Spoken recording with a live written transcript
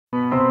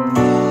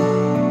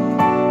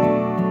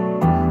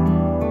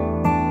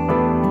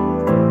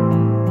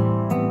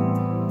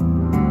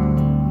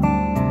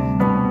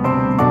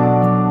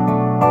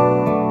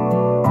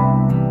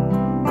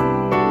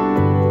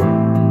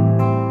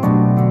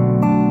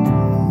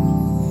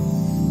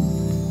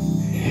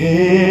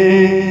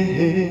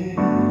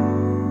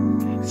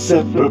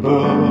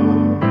Inseparable.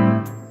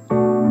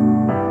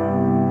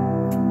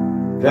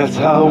 That's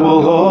how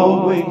we'll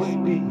always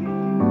be.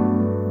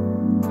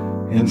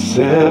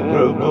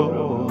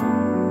 Inseparable.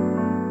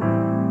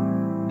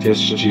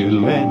 Just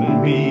you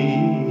and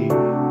me.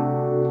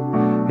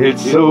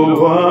 It's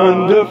so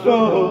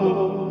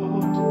wonderful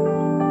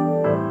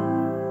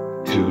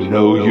to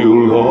know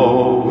you'll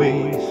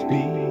always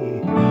be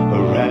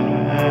around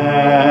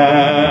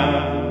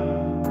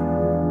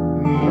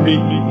me.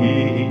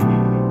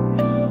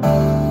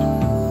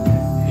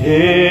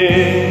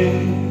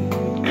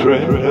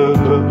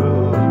 Incredible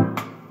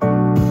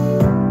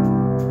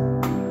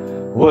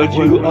what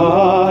you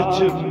are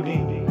to me.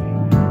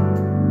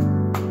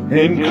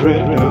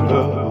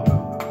 Incredible.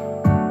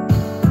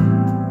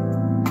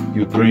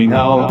 You bring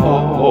out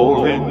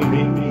all in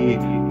me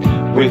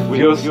with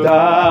your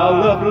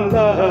style of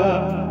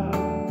love.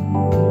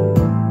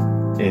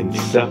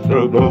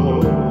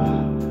 Inseparable.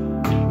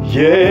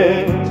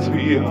 Yes,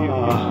 we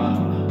are.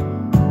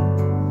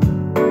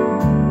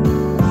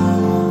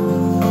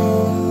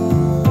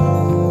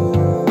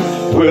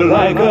 We're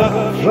like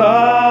a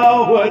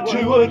flower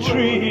to a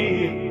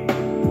tree,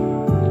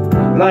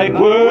 like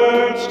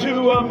words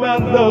to a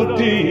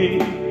melody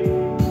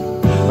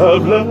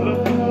of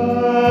love.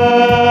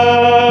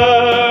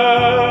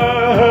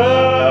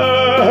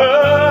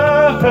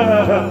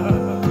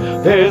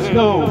 There's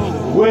no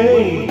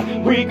way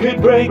we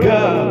could break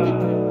up,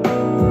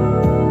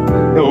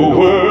 no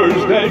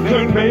words that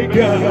could make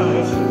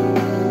us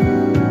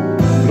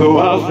go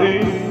our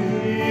thing.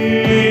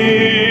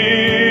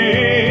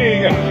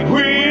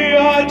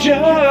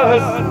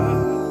 Just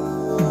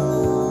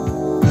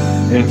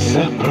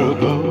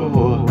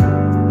inseparable,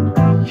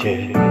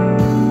 yeah.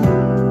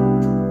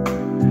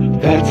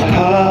 That's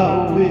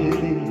how it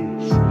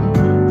is.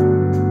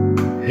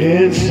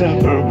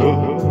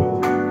 Inseparable.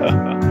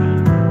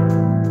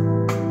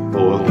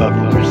 For the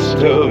rest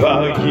of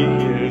our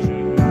years,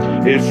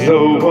 it's so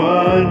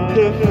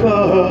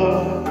wonderful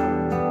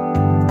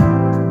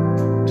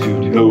to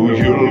know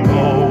you'll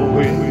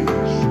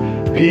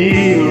always be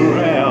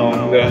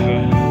around.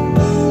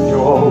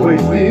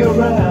 Always be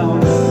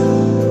around.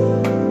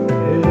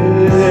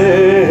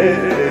 Yeah.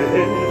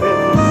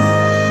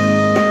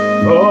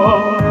 Oh.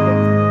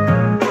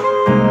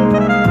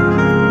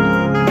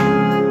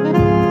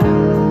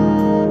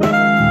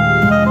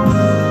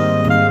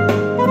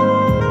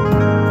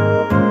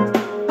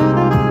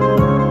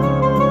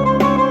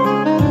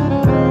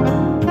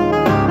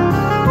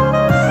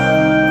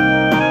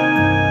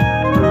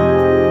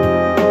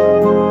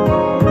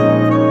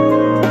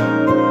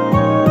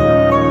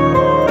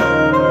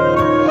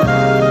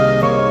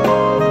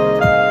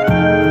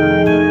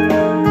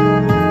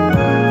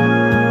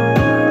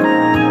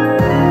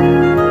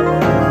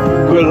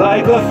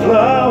 Like a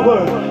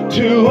flower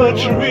to a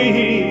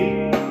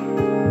tree,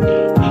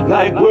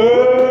 like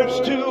words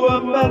to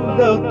a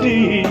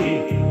melody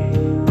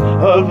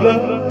of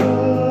love.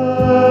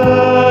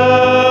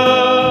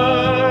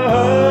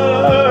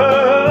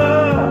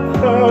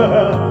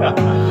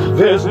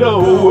 There's no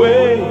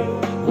way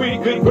we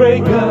could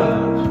break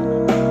up,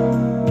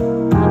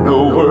 no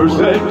words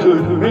that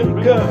could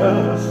make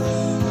us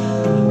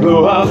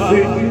go our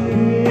thing.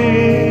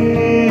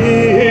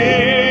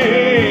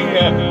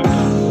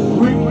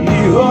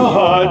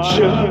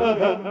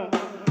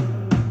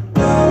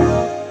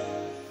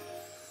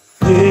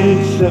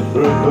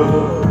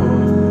 Inseparable.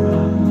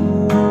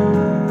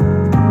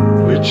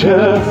 We're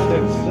just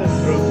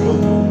inseparable.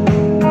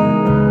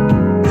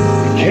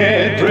 You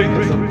can't break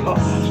us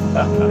apart.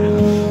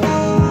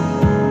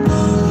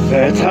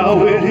 That's how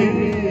it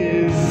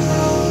is.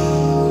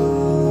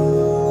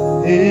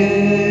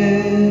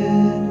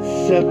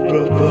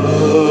 Inseparable.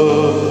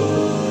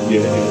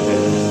 Yeah.